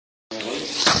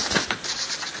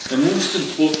The most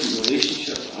important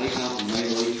relationship that I have in my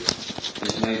life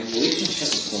is my relationship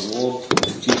with the Lord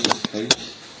Jesus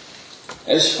Christ.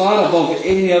 It's far above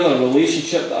any other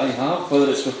relationship that I have, whether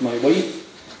it's with my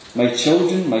wife, my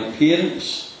children, my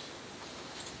parents,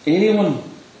 anyone.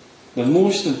 The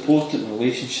most important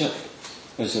relationship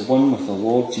is the one with the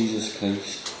Lord Jesus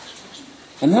Christ.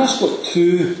 And that's what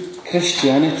true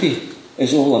Christianity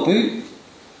is all about. It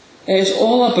is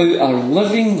all about our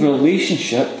living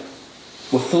relationship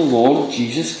with the Lord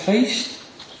Jesus Christ.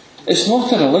 It's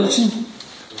not a religion.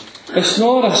 It's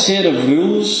not a set of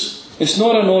rules. It's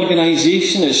not an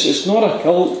organisation. It's not a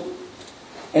cult.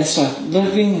 It's a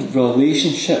living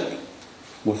relationship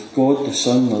with God the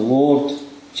Son, the Lord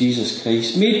Jesus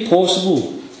Christ, made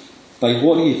possible by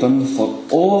what He had done for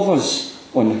all of us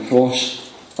on the cross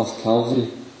of Calvary.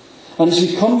 And as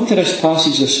we come to this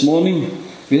passage this morning,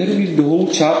 we don't read the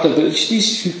whole chapter, but it's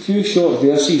these few short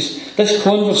verses, this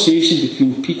conversation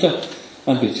between Peter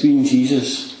and between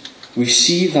Jesus, we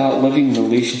see that living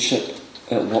relationship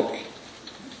at work.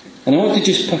 And I want to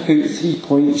just pick out 3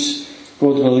 points,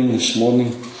 God willing, this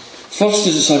morning. First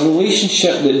is it's a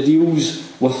relationship that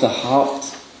deals with the heart.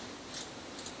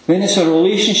 Then it's a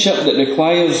relationship that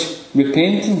requires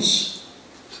repentance.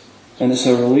 And it's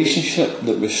a relationship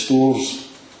that restores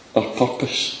our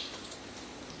purpose.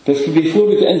 But before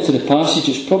we get into the passage,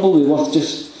 it's probably worth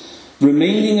just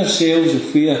reminding ourselves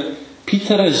of where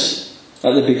Peter is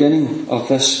at the beginning of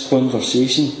this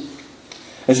conversation.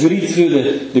 As we read through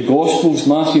the Gospels,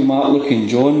 Matthew, Mark, Luke and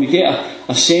John, we get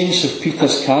a sense of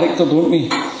Peter's character, don't we?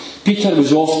 Peter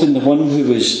was often the one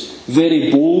who was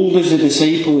very bold as a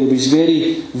disciple. He was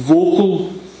very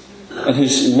vocal in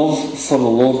his love for the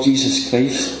Lord Jesus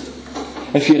Christ.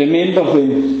 If you remember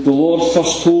when the Lord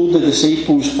first told the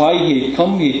disciples why He had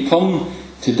come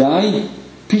to die,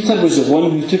 Peter was the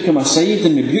one who took him aside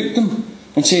and rebuked him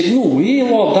and said, "No way,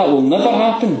 Lord, that will never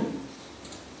happen."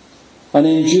 And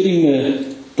then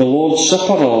during the Lord's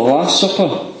Supper, or the Last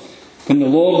Supper, when the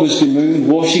Lord was going round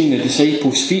washing the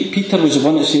disciples' feet, Peter was the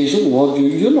one that says, "Oh Lord,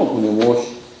 you're not going to wash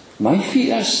my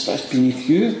feet, that's beneath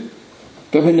you."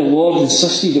 But when the Lord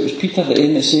insisted, it was Peter at the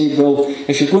end that said, "Well,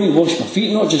 if you're going to wash my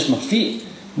feet, not just my feet,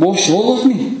 wash all of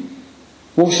me.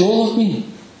 Wash all of me."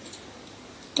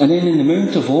 And then in the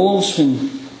Mount of Olives,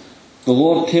 when the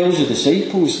Lord tells the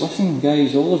disciples, "Listen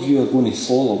guys, all of you are going to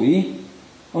fall away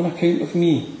on account of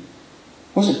me."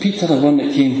 Wasn't Peter the one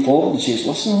that came forward and says,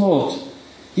 "Listen Lord,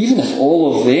 even if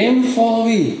all of them fall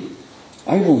away,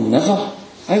 I will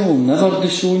never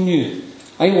disown you.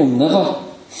 I will never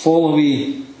fall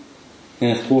away."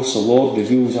 And of course the Lord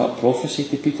reveals that prophecy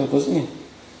to Peter, doesn't He?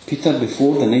 "Peter,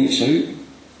 before the night's out,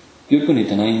 you're going to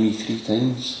deny me 3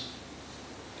 times.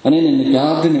 And then in the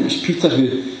garden, it was Peter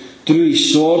who drew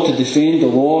his sword to defend the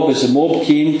Lord as the mob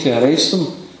came to arrest him,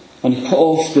 and he cut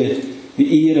off the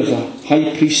ear of a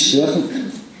high priest's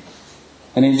servant.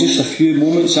 And then just a few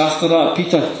moments after that,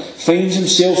 Peter finds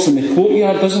himself in the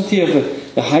courtyard, doesn't he,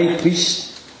 of the high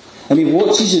priest. And he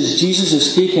watches as Jesus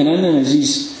is taken in, and as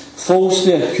he's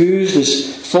falsely accused, as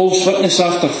false witness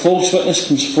after false witness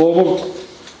comes forward,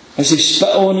 as they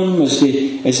spit on him, as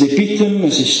they beat him,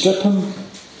 as they strip him.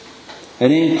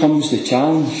 And then comes the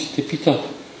challenge to Peter.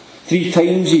 3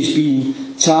 times he's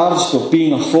been charged of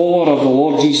being a follower of the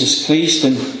Lord Jesus Christ,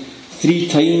 and 3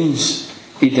 times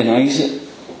he denies it,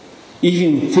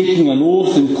 even taking an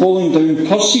oath and calling down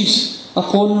curses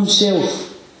upon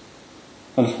himself.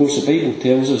 And of course the Bible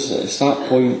tells us that at that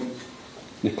point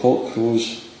the cock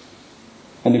crows.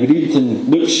 And we read in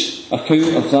Luke's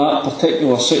account of that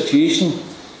particular situation,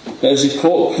 that as the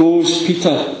cock crows,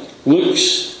 Peter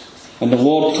looks, and the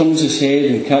Lord turns his head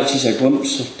and catches a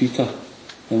glimpse of Peter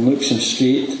and looks him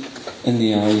straight in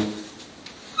the eye.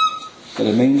 It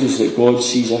reminds us that God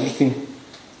sees everything.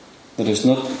 There is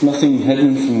nothing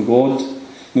hidden from God.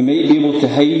 We might be able to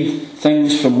hide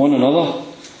things from one another.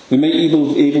 We might be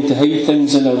able to hide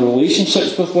things in our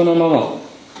relationships with one another.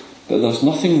 But there's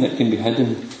nothing that can be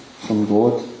hidden from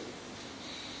God.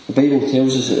 The Bible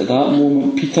tells us that at that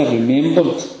moment Peter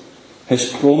remembered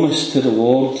his promise to the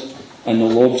Lord and the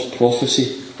Lord's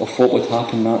prophecy of what would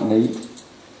happen that night.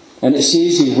 And it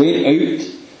says he went out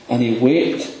and he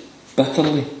wept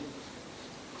bitterly.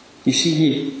 You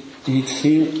see, he had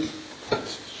failed.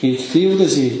 He had failed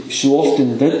as he so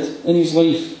often did in his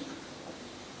life.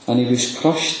 And he was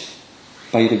crushed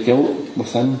by the guilt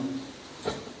within.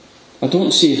 I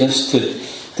don't say this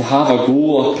to have a go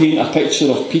or paint a picture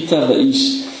of Peter that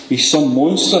he's some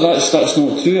monster. That's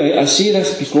not true. I say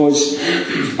this because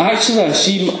actually I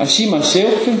see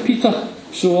myself in Peter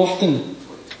so often.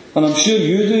 And I'm sure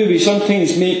you do. We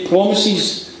sometimes make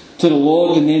promises to the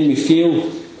Lord and then we fail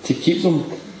to keep them.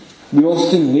 We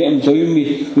often let Him down.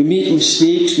 We make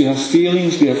mistakes. We have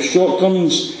failings. We have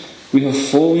shortcomings. We have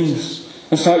fallings.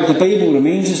 In fact, the Bible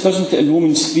reminds us, doesn't it, in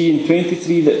Romans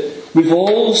 3:23, that we've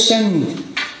all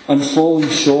sinned and fallen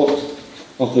short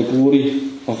of the glory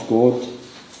of God.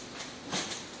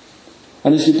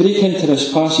 And as we break into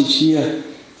this passage here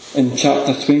in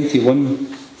chapter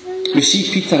 21, we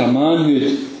see Peter, a man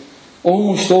who'd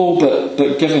almost all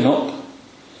but given up.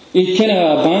 He'd kind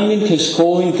of abandoned his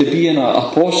calling to be an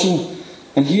apostle.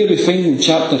 And here we find in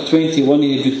chapter 21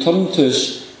 he had returned to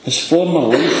his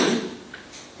former life.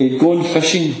 He had gone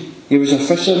fishing. He was a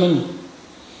fisherman.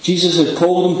 Jesus had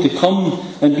called him to come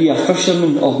and be a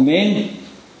fisherman of men.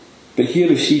 But here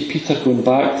we see Peter going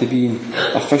back to being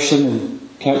a fisherman,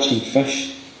 catching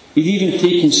fish. He'd even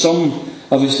taken some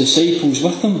of his disciples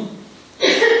with him.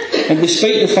 And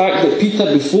despite the fact that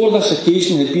Peter before this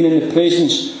occasion had been in the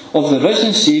presence of the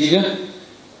risen Saviour,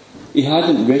 he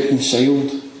hadn't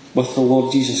reconciled with the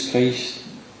Lord Jesus Christ.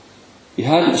 He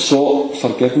hadn't sought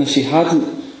forgiveness. He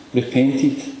hadn't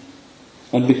repented.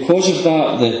 And because of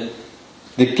that,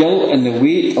 the guilt and the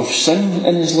weight of sin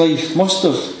in his life must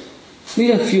have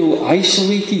made him feel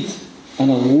isolated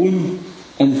and alone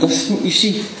and distant. You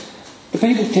see, the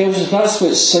Bible tells us that's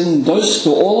what sin does to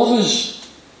all of us.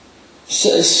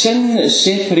 Sin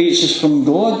separates us from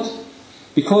God.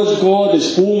 Because God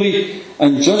is holy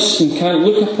and just and can't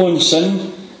look upon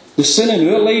sin, the sin in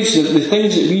our lives, the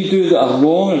things that we do that are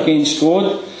wrong against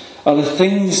God, are the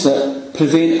things that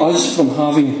prevent us from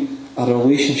having a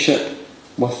relationship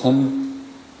with Him.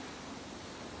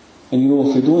 And you know,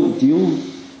 if we don't deal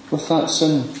with that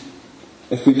sin,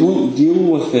 if we don't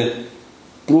deal with the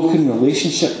broken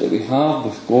relationship that we have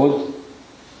with God,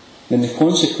 then the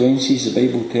consequences, the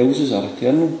Bible tells us, are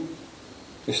eternal.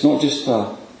 It's not just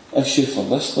an issue for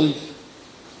this life,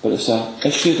 but it's an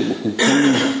issue that will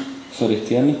continue for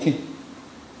eternity.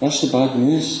 That's the bad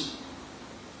news.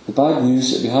 The bad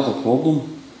news is that we have a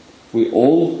problem. We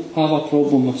all have a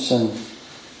problem with sin.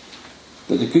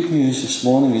 But the good news this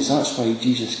morning is that's why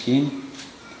Jesus came.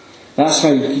 That's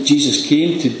why Jesus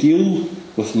came, to deal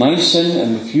with my sin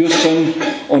and with your sin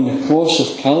on the cross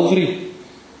of Calvary,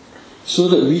 so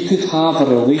that we could have a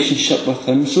relationship with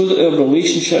Him, so that our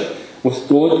relationship with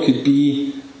God could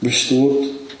be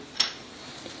restored.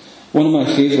 One of my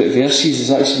favourite verses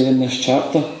is actually in this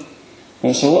chapter. And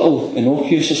it's a little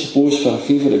innocuous, I suppose, for a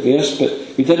favourite verse, but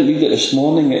we didn't read it this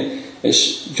morning.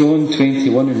 It's John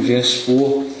 21 and verse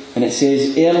 4. And it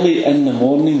says, "Early in the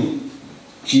morning,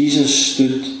 Jesus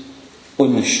stood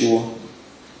on the shore."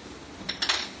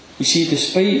 You see,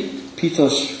 despite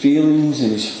Peter's failings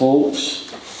and his faults,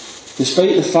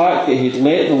 despite the fact that he had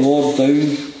let the Lord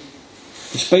down,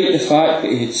 despite the fact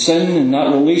that he had sinned and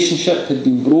that relationship had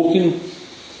been broken,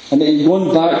 and that he had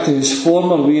gone back to his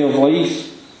former way of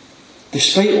life,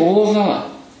 despite all of that,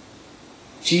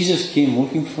 Jesus came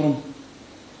looking for him.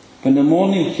 When the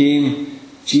morning came,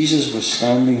 Jesus was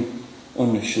standing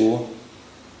on the shore.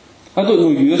 I don't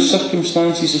know your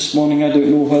circumstances this morning. I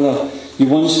don't know whether you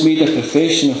once made a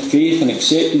profession of faith and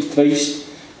accepted Christ,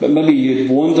 but maybe you'd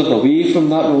wandered away from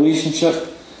that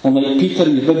relationship, and like Peter,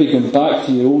 you've maybe gone back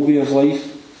to your old way of life.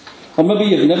 Or maybe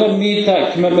you've never made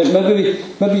that commitment.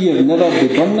 Maybe you've never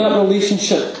begun that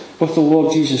relationship with the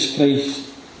Lord Jesus Christ.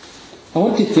 I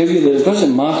want to tell you that it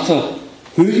doesn't matter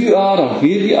who you are or where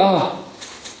you are.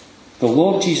 The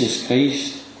Lord Jesus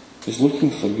Christ is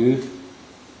looking for you.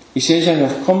 He says, "I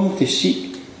have come to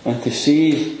seek and to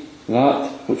save that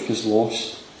which was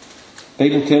lost." The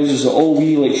Bible tells us that all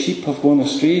we like sheep have gone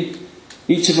astray.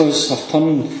 Each of us have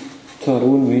turned to our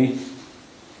own way.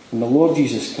 And the Lord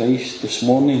Jesus Christ this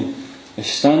morning is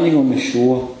standing on the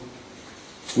shore,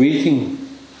 waiting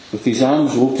with His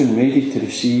arms open, ready to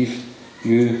receive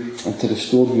you and to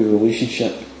restore your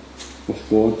relationship with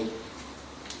God.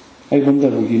 I wonder,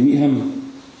 will you meet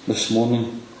Him this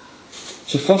morning?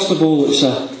 So first of all,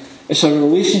 it's a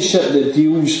relationship that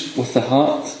deals with the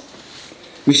heart.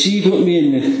 We see, don't we,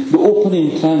 in the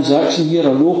opening transaction here,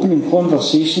 or the opening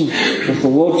conversation with the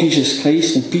Lord Jesus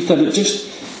Christ and Peter, that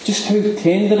just how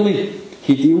tenderly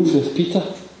He deals with Peter.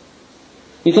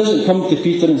 He doesn't come to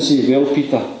Peter and say, "Well,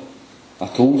 Peter, I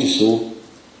told you so."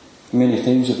 How many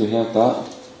times have we heard that?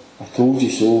 "I told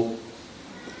you so."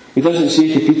 He doesn't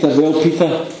say to Peter, "Well,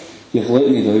 Peter, you've let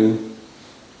me down.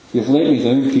 You've let me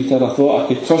down, Peter. I thought I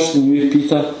could trust in you,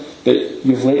 Peter, but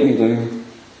you've let me down."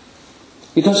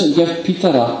 He doesn't give Peter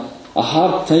a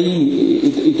hard time.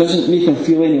 He doesn't make him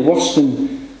feel any worse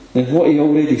than what he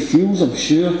already feels, I'm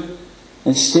sure.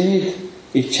 Instead,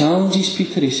 he challenges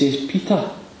Peter. He says,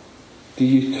 "Peter, do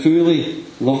you truly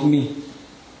love me?"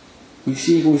 You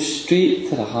see, he goes straight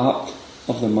to the heart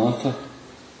of the matter.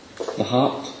 The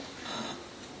heart.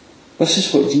 This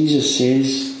is what Jesus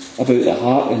says about the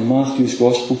heart in Matthew's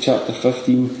Gospel, chapter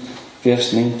 15,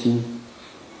 verse 19.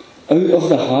 Out of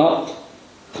the heart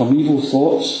come evil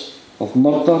thoughts of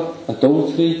murder,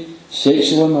 adultery,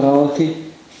 sexual immorality,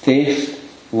 theft,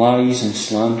 lies and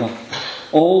slander.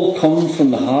 All come from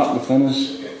the heart within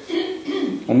us.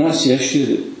 And that's the issue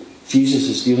that Jesus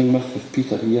is dealing with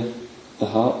Peter here, the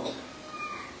heart.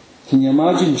 Can you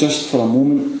imagine just for a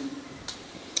moment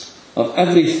of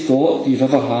every thought you've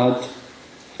ever had,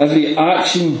 every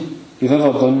action you've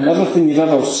ever done, everything you've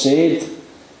ever said,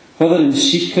 whether in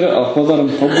secret or whether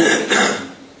in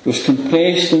public, was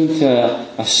compressed into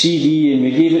a CD and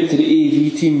we gave it to the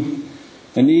AV team,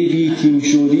 and the AV team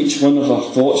showed each one of our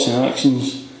thoughts and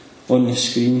actions on the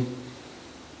screen.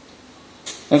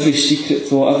 Every secret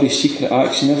thought, every secret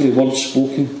action, every word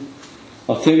spoken.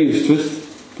 I'll tell you the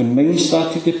truth, when mine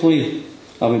started to play,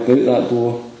 I would go out that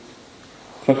door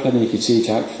quicker than you could say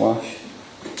Jack Flash.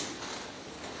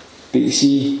 But you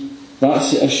see,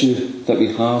 that's the issue that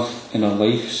we have in our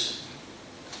lives.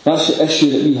 That's the issue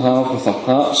that we have with our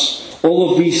hearts.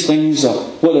 All of these things are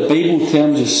what the Bible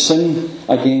terms as sin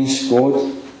against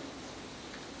God.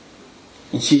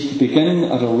 And see, to begin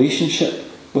a relationship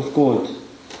with God,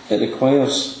 it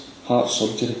requires heart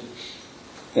surgery.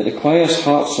 It requires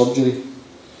heart surgery.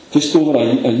 Just over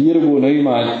a year ago now,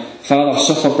 my father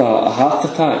suffered a heart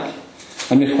attack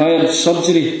and required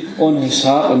surgery on his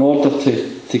heart in order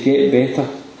to get better.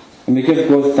 And we give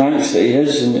God thanks that he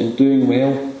is and doing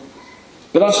well.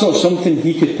 But that's not something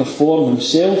he could perform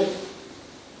himself.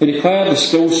 He required a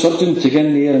skilled surgeon to get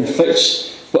in there and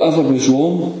fix whatever was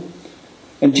wrong.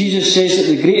 And Jesus says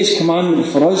that the greatest commandment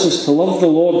for us is to love the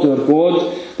Lord our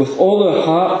God with all our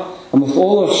heart and with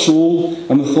all our soul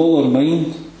and with all our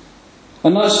mind.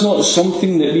 And that's not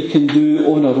something that we can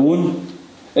do on our own.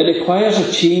 It requires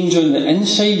a change on the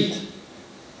inside.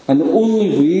 And the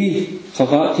only way for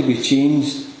that to be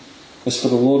changed is for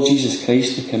the Lord Jesus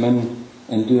Christ to come in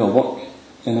and do a work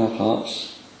in our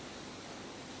hearts.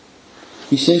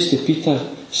 He says to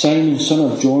Peter, Simon,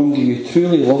 son of John, do you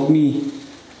truly love me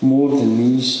more than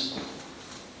these?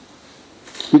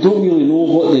 We don't really know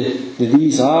what the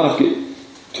these are. I've got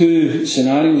two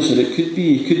scenarios that it could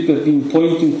be. He could have been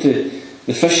pointing to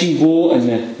the fishing boat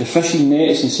and the fishing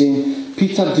nets and saying,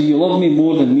 Peter, do you love me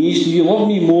more than these? Do you love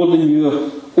me more than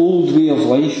your old way of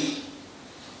life?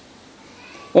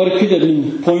 Or it could have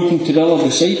been pointing to the other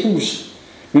disciples.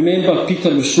 Remember,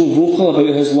 Peter was so vocal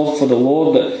about his love for the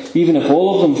Lord that even if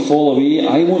all of them fall away,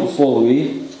 I won't fall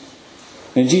away.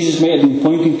 And Jesus might have been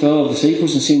pointing to other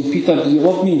disciples and saying, Peter, do you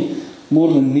love me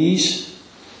more than these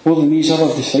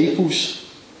other disciples?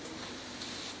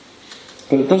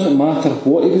 But it doesn't matter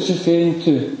what he was referring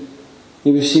to.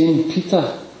 He was saying,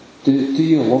 Peter, do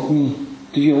you love me?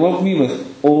 Do you love me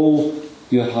with all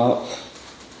your heart?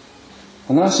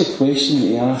 And that's the question that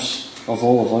he asks of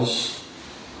all of us.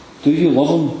 Do you love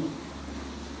him?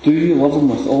 Do you love him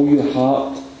with all your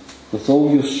heart, with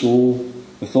all your soul,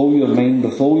 with all your mind,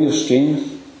 with all your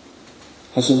strength?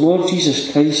 Has the Lord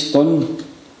Jesus Christ done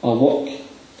a work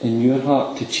in your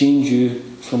heart to change you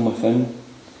from within?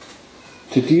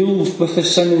 To deal with the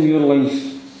sin in your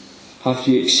life, have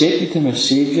you accepted him as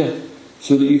Saviour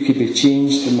so that you could be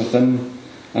changed from within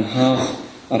and have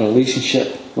a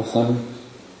relationship with him?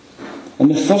 And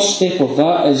the first step of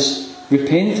that is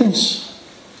repentance.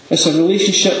 It's a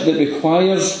relationship that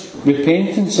requires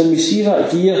repentance, and we see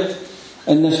that here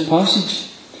in this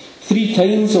passage. 3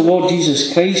 times the Lord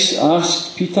Jesus Christ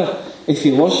asked Peter if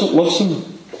he loves him.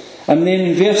 And then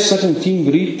in verse 17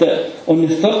 we read that on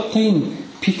the 3rd time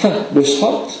Peter was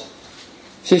hurt.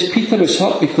 It says Peter was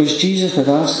hurt because Jesus had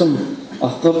asked him a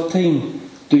 3rd time,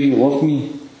 do you love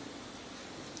me?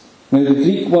 Now the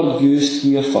Greek word used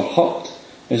here for hurt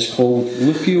is called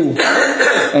lupio,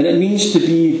 and it means to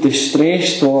be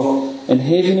distressed or in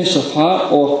heaviness of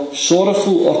heart or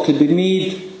sorrowful or to be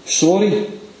made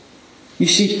sorry. You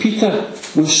see, Peter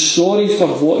was sorry for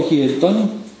what he had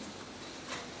done.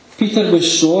 Peter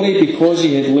was sorry because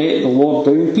he had let the Lord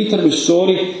down. Peter was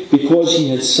sorry because he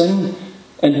had sinned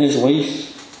in his life.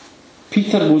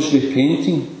 Peter was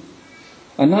repenting.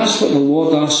 And that's what the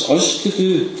Lord asks us to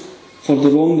do for the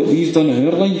wrong that we've done in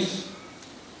our life.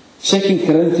 2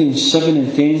 Corinthians 7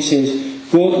 and 10 says,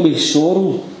 godly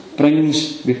sorrow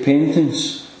brings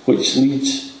repentance, which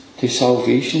leads to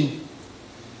salvation.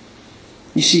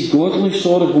 You see, godly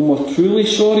sorrow, when we're truly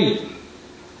sorry,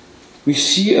 we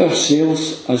see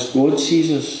ourselves as God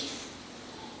sees us.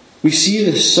 We see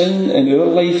the sin in our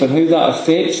life and how that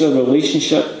affects our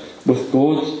relationship with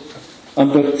God,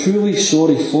 and we're truly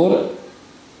sorry for it.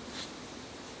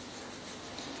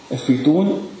 If we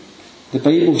don't, The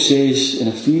Bible says in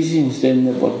Ephesians then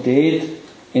that we're dead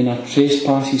in our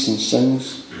trespasses and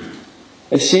sins.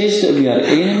 It says that we are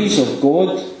enemies of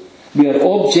God. We are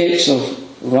objects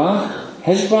of wrath,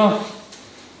 His wrath.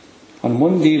 And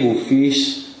one day we'll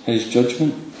face His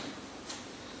judgment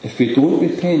if we don't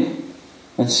repent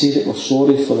and say that we're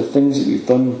sorry for the things that we've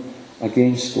done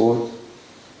against God.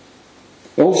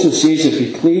 It also says if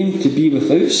we claim to be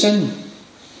without sin,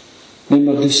 then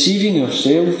we're deceiving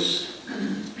ourselves.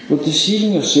 We're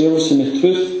deceiving ourselves and the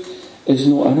truth is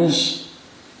not in us.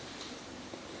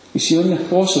 You see, on the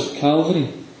cross of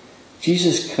Calvary,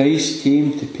 Jesus Christ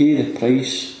came to pay the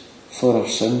price for our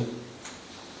sin.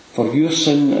 For your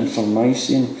sin and for my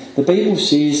sin. The Bible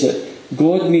says that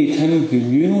God made Him who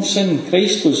knew no sin.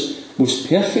 Christ was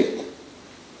perfect.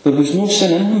 There was no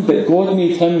sin in Him, but God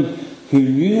made Him who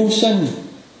knew no sin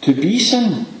to be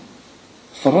sin.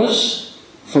 For us,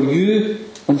 for you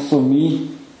and for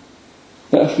me.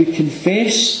 That if we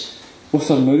confess with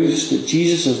our mouths that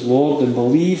Jesus is Lord and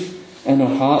believe in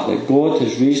our heart that God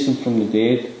has raised Him from the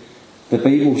dead, the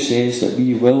Bible says that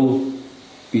we will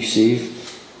be saved.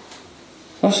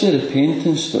 That's the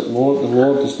repentance that the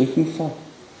Lord is looking for.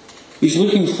 He's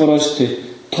looking for us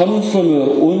to turn from our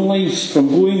own lives, from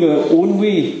going our own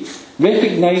way,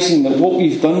 recognising that what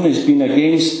we've done has been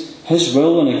against His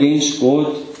will and against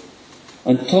God,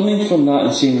 and turning from that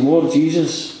and saying, Lord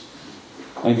Jesus,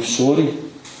 I'm sorry.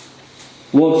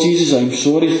 Lord Jesus, I'm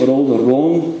sorry for all the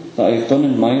wrong that I've done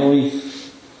in my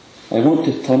life. I want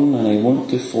to turn and I want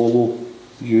to follow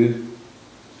you.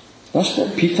 That's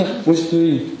what Peter was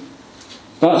doing.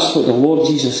 That's what the Lord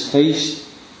Jesus Christ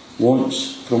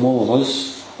wants from all of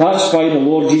us. That's why the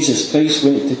Lord Jesus Christ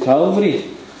went to Calvary,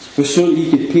 was so that He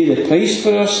could pay the price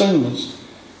for our sins,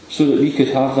 so that we could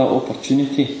have that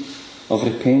opportunity of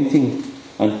repenting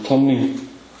and turning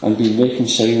and being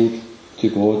reconciled to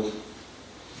God.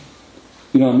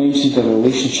 You know, I mentioned the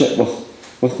relationship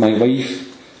with my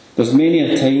wife. There's many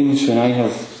a times when I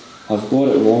have got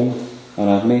it wrong and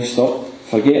I've messed up.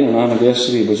 Forgetting an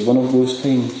anniversary was one of those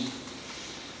times.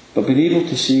 But being able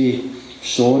to say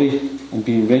sorry and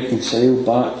being reconciled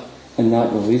back in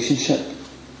that relationship,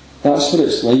 that's what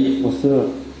it's like with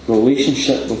our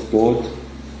relationship with God.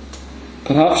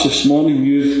 Perhaps this morning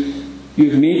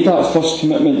you've made that first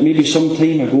commitment maybe some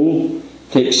time ago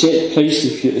to accept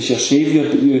Christ as your Saviour,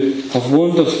 but you have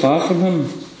wandered far from Him.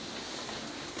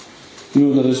 You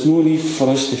know, there is no need for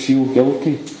us to feel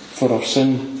guilty for our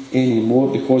sin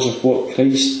anymore because of what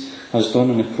Christ has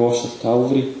done on the cross of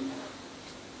Calvary.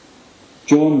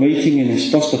 John, writing in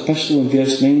his first epistle in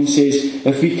verse 9, says,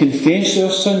 if we confess our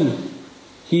sin,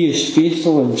 He is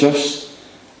faithful and just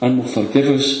and will forgive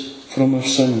us from our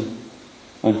sin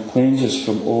and cleanse us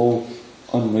from all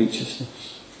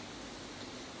unrighteousness.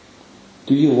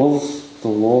 Do you love the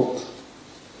Lord?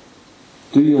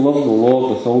 Do you love the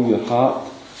Lord with all your heart,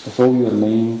 with all your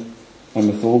mind, and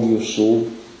with all your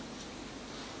soul?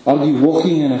 Are you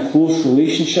walking in a close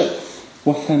relationship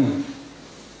with Him?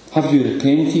 Have you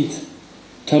repented,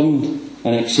 turned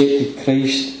and accepted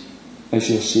Christ as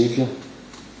your Saviour?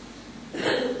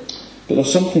 But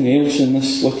there's something else in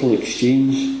this little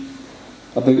exchange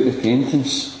about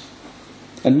repentance.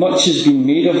 And much has been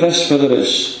made of this, whether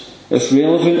it's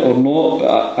relevant or not,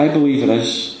 but I believe it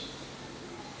is.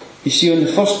 You see, on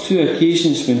the first two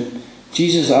occasions when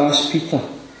Jesus asked Peter,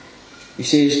 He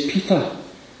says, Peter,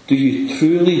 do you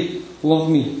truly love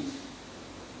me?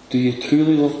 Do you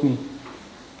truly love me?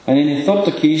 And in the third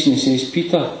occasion He says,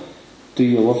 Peter, do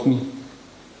you love me?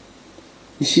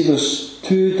 You see, there's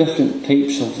two different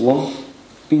types of love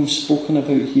being spoken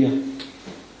about here.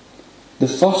 The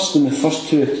first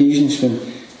two occasions when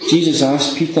Jesus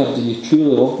asked Peter, do you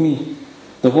truly love me?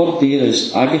 The word there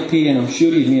is agape, and I'm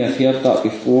sure you may have heard that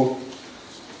before.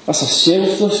 That's a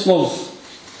selfless love,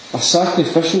 a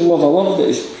sacrificial love, a love that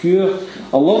is pure,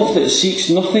 a love that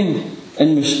seeks nothing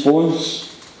in response.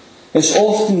 It's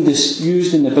often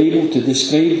used in the Bible to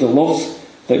describe the love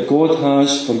that God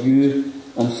has for you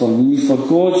and for me. For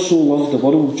God so loved the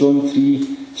world, John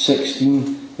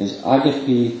 3:16, is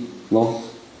agape love.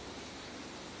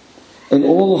 In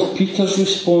all of Peter's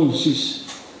responses,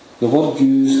 the word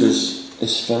used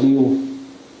is filial.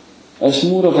 It's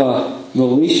more of a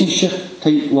relationship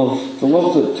type love, the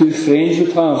love that two friends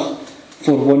would have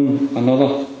for one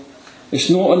another. It's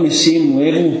not on the same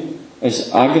level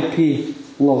as agape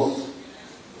love.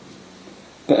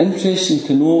 But interesting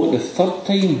to note, the third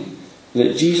time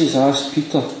that Jesus asked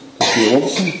Peter if he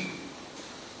loves him,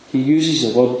 he uses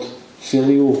the word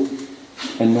filial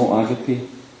and not agape.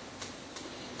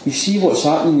 You see what's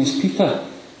happening is the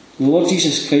Lord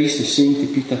Jesus Christ is saying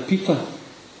to Peter, Peter,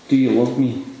 do you love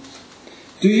me?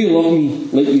 Do you love me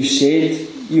like you said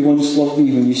you once loved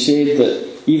me, when you said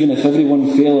that even if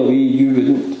everyone fell away, you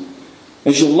wouldn't?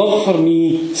 Is your love for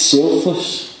me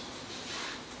selfless?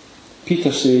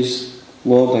 Peter says,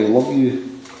 Lord, I love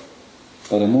you,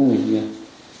 but I'm only here.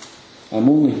 I'm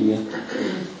only here.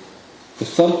 The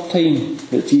third time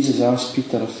that Jesus asks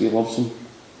Peter if he loves him,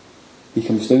 he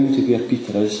comes down to where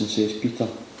Peter is and says, Peter,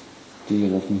 do you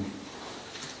love me?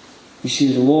 You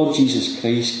see, the Lord Jesus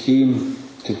Christ came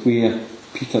to where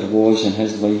Peter was in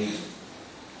his life.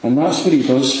 And that's what he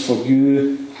does for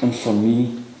you and for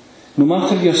me. No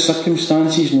matter your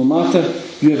circumstances, no matter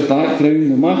your background,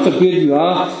 no matter where you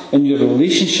are in your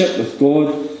relationship with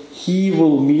God, he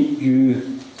will meet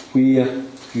you where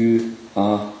you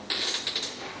are.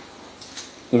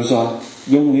 There was a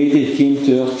young lady who came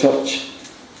to our church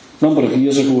a number of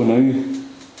years ago now,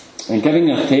 and giving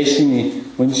her testimony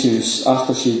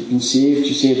after she'd been saved,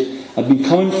 she said, I'd been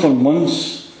coming for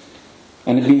months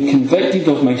and had been convicted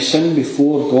of my sin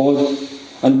before God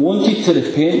and wanted to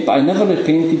repent, but I never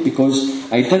repented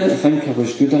because I didn't think I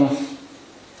was good enough.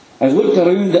 I looked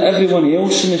around at everyone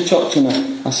else in the church and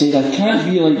I said, I can't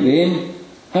be like them.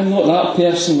 I'm not that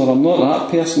person, or I'm not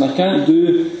that person. I can't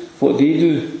do what they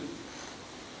do.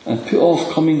 And put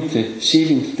off coming to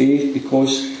saving faith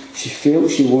because she felt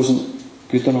she wasn't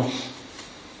good enough.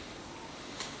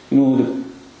 You know,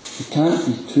 you can't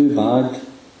be too bad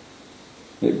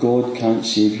that God can't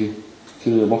save you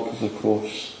through the work of the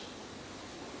cross.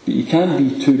 But you can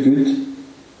be too good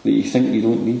that you think you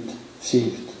don't need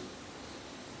saved.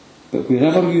 But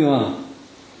wherever you are,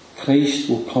 Christ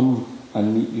will come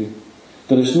and meet you.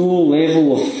 There is no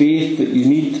level of faith that you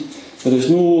need. There is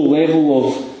no level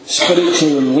of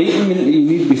spiritual enlightenment that you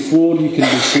need before you can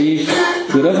be saved.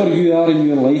 Wherever you are in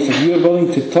your life, if you are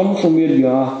willing to turn from where you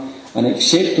are and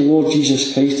accept the Lord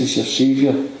Jesus Christ as your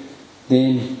Saviour,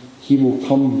 then He will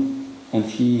come and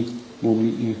He will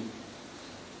meet you.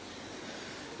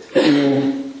 You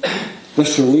know,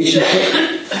 this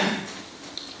relationship,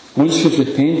 once we've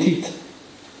repented,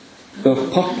 our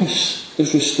purpose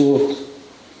is restored.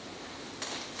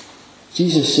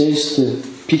 Jesus says to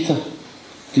Peter,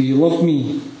 do you love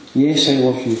me? Yes, I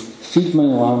love you. Feed my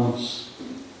lambs.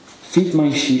 Feed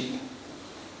my sheep.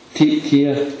 Take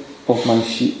care of my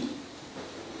sheep.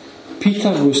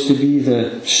 Peter was to be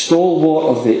the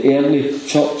stalwart of the early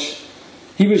church.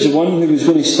 He was the one who was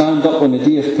going to stand up on the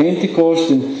day of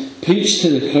Pentecost and preach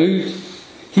to the crowd.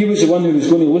 He was the one who was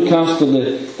going to look after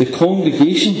the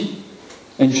congregation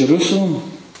in Jerusalem.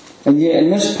 And yet in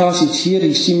this passage here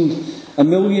he seemed a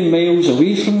million miles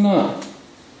away from that.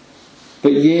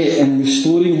 But yet in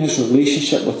restoring his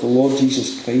relationship with the Lord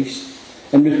Jesus Christ,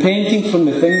 and repenting from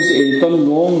the things that he had done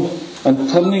wrong, and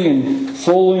turning and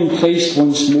following Christ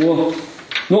once more,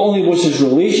 not only was his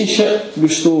relationship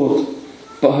restored,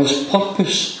 but his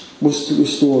purpose was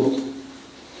restored.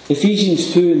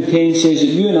 Ephesians 2 and 10 says that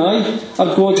you and I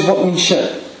are God's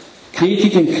workmanship,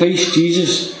 created in Christ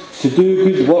Jesus to do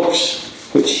good works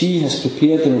which He has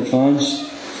prepared in advance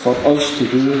for us to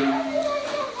do.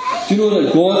 Do you know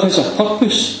that God has a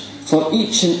purpose for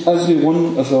each and every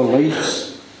one of our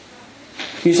lives?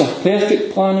 He has a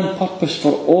perfect plan and purpose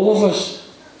for all of us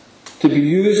to be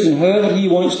used in however He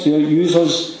wants to use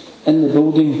us in the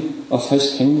building of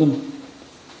His kingdom.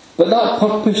 But that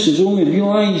purpose is only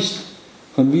realised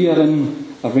when we are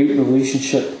in a right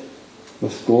relationship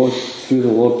with God through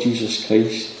the Lord Jesus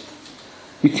Christ.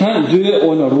 We can't do it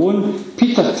on our own.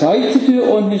 Peter tried to do it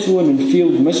on his own and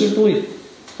failed miserably.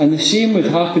 And the same would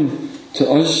happen to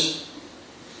us.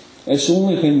 It's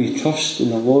only when we trust in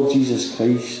the Lord Jesus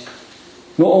Christ.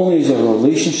 Not only is our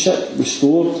relationship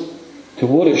restored to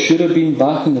what it should have been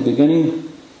back in the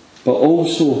beginning, but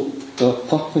also our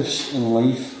purpose in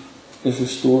life is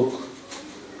restored.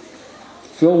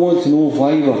 If we all want to know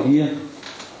why we're here,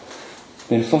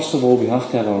 then first of all we have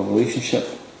to have our relationship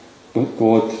with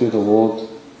God through the Lord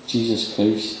Jesus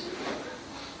Christ.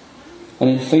 And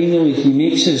then finally He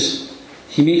makes us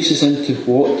into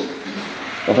what,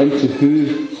 or into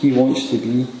who He wants to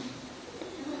be.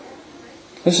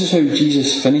 This is how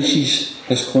Jesus finishes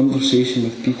his conversation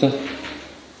with Peter.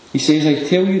 He says, I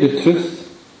tell you the truth.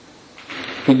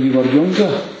 When you were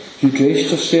younger, you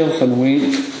dressed yourself and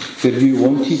went where you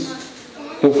wanted.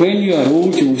 But when you are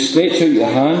old, you will stretch out your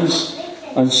hands,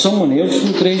 and someone else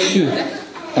will dress you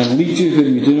and lead you where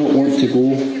you do not want to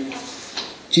go.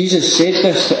 Jesus said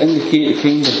this to indicate the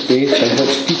kind of death by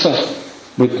which Peter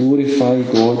would glorify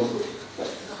God.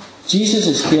 Jesus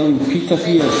is telling Peter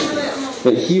here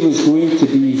that he was going to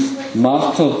be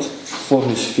martyred for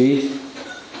his faith.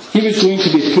 He was going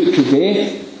to be put to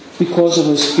death because of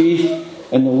his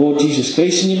faith in the Lord Jesus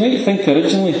Christ. And you might think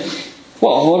originally,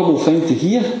 What a horrible thing to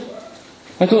hear.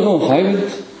 I don't know if I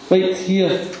would like to hear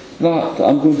that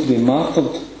I'm going to be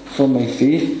martyred for my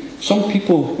faith. Some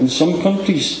people in some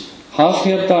countries have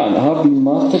heard that and have been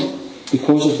martyred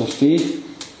because of their faith.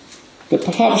 But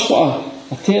perhaps what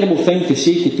a terrible thing to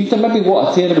say to Peter. Maybe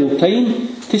what a terrible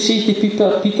time to say to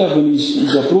Peter when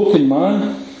he's a broken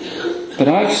man. But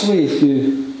actually, if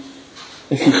you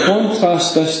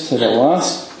contrast this to the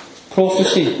last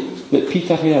prophecy that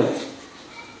Peter heard,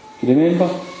 you remember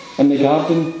in the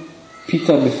garden,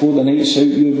 Peter, before the night's out,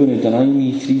 you're going to deny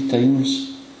me 3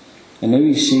 times. And now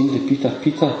he's saying to Peter,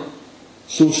 Peter,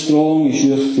 so strong is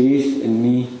your faith in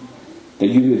me that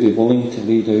you would be willing to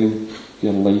lay down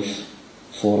your life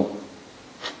for it.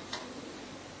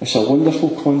 It's a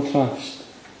wonderful contrast,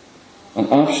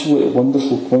 an absolute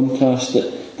wonderful contrast,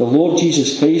 that the Lord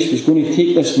Jesus Christ was going to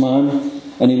take this man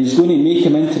and he was going to make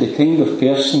him into the kind of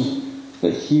person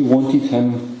that he wanted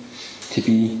him to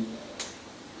be.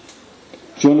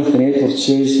 Jonathan Edwards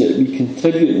says that we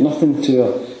contribute nothing to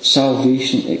our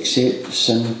salvation except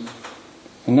sin.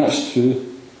 And that's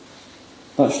true.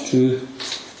 That's true.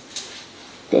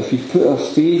 But if we put our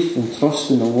faith and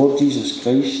trust in the Lord Jesus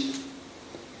Christ,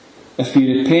 if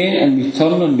we repent and we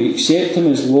turn and we accept Him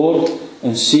as Lord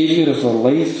and Saviour of our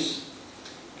lives,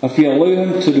 if we allow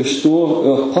Him to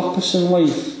restore our purpose in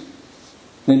life,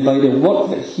 then by the work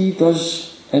that He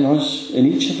does in us, in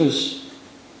each of us,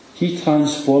 He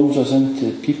transforms us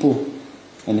into the people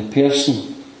and the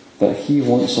person that He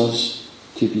wants us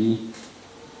to be.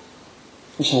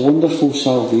 It's a wonderful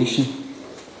salvation.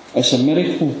 It's a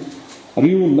miracle, a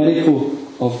real miracle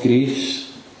of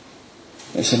grace.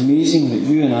 It's amazing that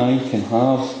you and I can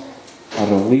have a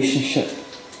relationship,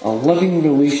 a living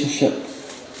relationship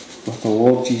with the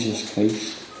Lord Jesus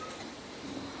Christ.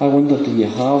 I wonder, do you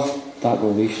have that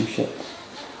relationship?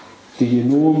 Do you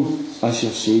know Him as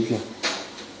your Saviour?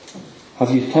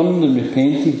 Have you turned and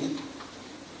repented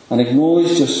and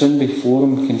acknowledged your sin before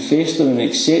Him, confessed Him and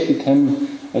accepted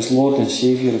Him as Lord and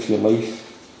Saviour of your life?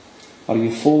 Are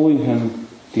you following Him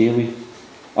daily?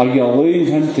 Are you allowing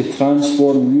Him to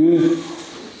transform you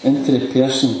into the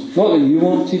person, not that you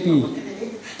want to be,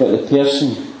 but the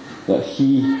person that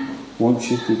He wants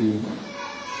you to be?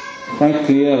 My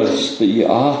prayer is that you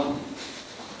are.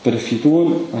 But if you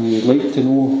don't and you'd like to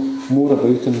know more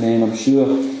about Him, then I'm sure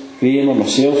Graham or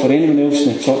myself or anyone else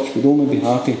in the church would only be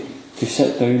happy to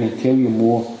sit down and tell you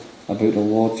more about the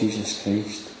Lord Jesus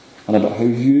Christ and about how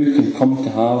you can come to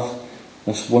have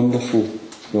this wonderful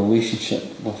relationship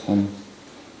with Him.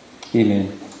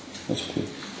 Amen. Let's pray.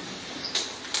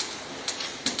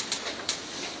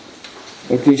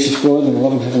 Our gracious God and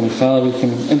loving Heavenly Father, we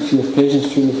come into your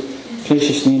presence through the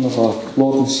precious name of our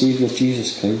Lord and Saviour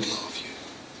Jesus Christ.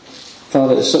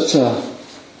 Father, it's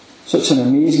such an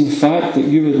amazing fact that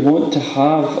you would want to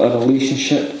have a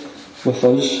relationship with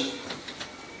us.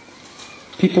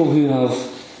 People who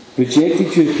have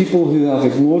rejected you, people who have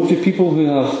ignored you, people who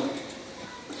have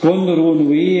gone their own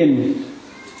way and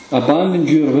abandoned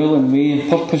your will and way and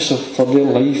purpose for their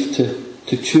life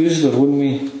to choose their own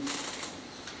way.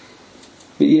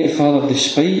 But yet, Father,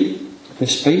 despite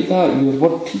that, your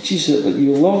word teaches that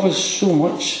you love us so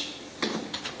much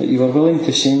that you are willing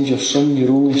to send your Son, your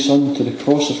only Son, to the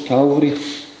cross of Calvary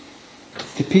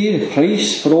to pay the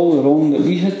price for all the wrong that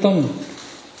we had done,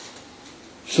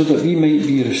 so that we might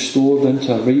be restored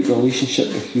into a right relationship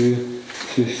with you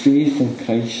through faith in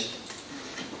Christ.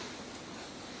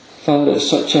 Father, it's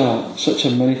such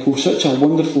a miracle, such a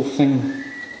wonderful thing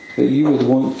that you would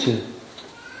want to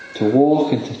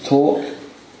walk and to talk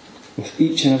with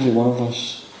each and every one of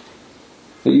us.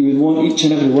 That you would want each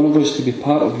and every one of us to be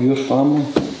part of your family.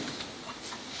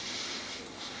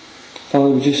 Father,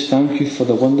 we just thank you for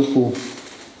the wonderful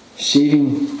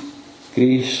saving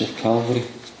grace of Calvary,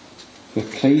 where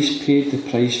Christ paid the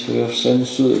price for our sins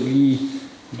so that we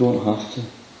don't have to.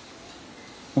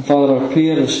 And Father, our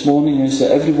prayer this morning is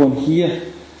that everyone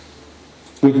here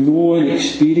would know and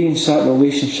experience that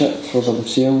relationship for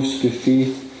themselves through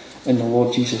faith in the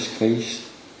Lord Jesus Christ.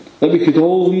 That we could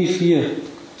all leave here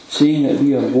saying that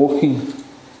we are walking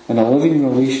in a living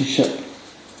relationship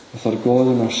with our God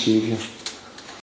and our Saviour.